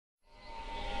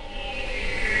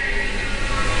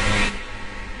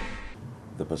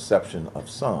perception of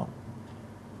some,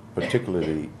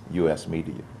 particularly U.S.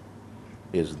 media,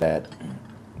 is that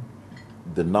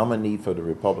the nominee for the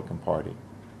Republican Party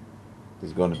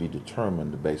is going to be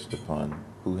determined based upon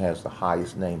who has the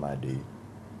highest name ID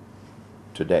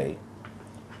today,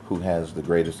 who has the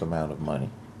greatest amount of money,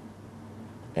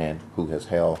 and who has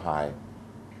held high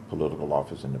political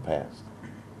office in the past.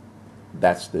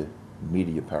 That's the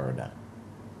media paradigm.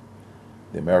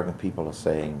 The American people are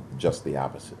saying just the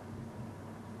opposite.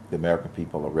 The American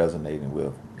people are resonating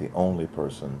with the only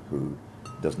person who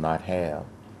does not have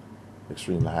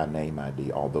extremely high name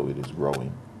ID, although it is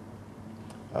growing.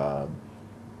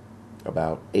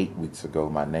 About 8 weeks ago,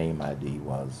 my name ID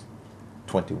was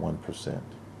 21%,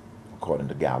 according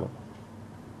to Gallup.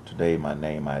 Today, my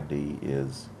name ID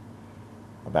is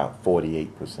about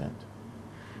 48%.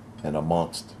 And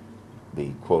amongst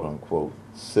the quote-unquote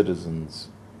Citizens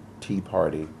Tea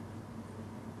Party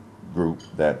group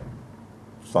that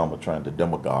some are trying to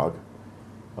demagogue,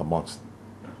 amongst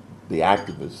the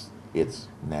activists, it's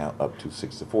now up to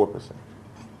 64%.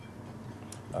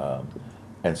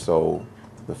 And so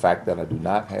the fact that I do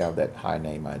not have that high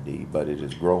name ID, but it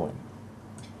is growing.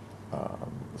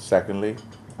 Secondly,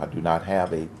 I do not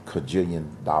have a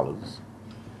cajillion dollars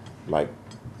like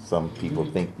some people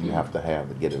think you have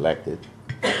to get elected.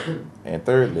 And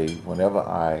thirdly, whenever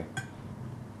I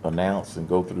announce and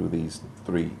go through these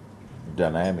three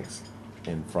dynamics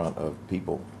in front of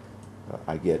people,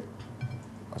 I get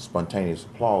a spontaneous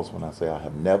applause when I say I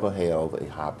have never held a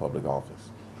high public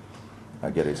office. I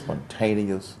get a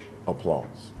spontaneous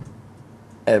applause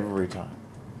every time.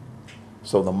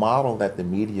 So the model that the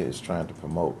media is trying to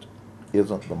promote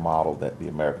isn't the model that the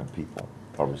American people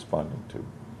are responding to.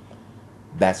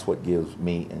 That's what gives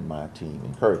me and my team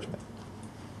encouragement.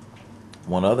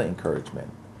 One other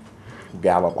encouragement,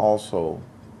 Gallup also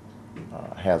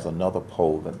has another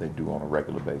poll that they do on a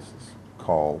regular basis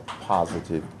called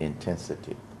positive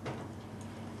intensity.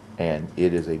 And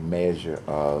it is a measure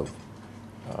of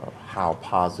how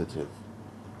positive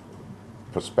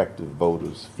prospective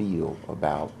voters feel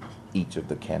about each of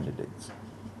the candidates.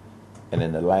 And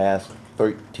in the last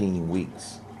 13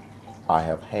 weeks, I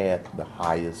have had the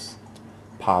highest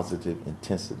positive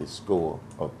intensity score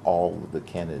of all of the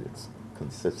candidates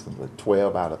consistently.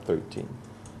 12 out of 13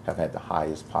 have had the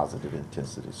highest positive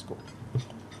intensity score.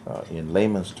 In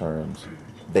layman's terms,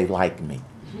 they like me.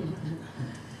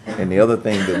 And the other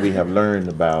thing that we have learned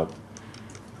about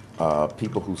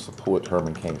people who support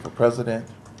Herman Cain for president,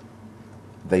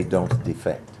 they don't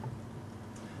defect.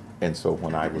 And so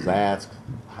when I was asked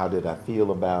how did I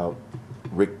feel about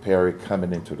Rick Perry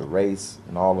coming into the race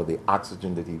and all of the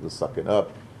oxygen that he was sucking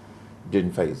up,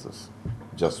 didn't faze us.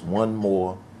 Just one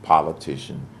more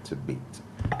politician to beat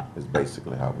is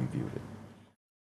basically how we viewed it.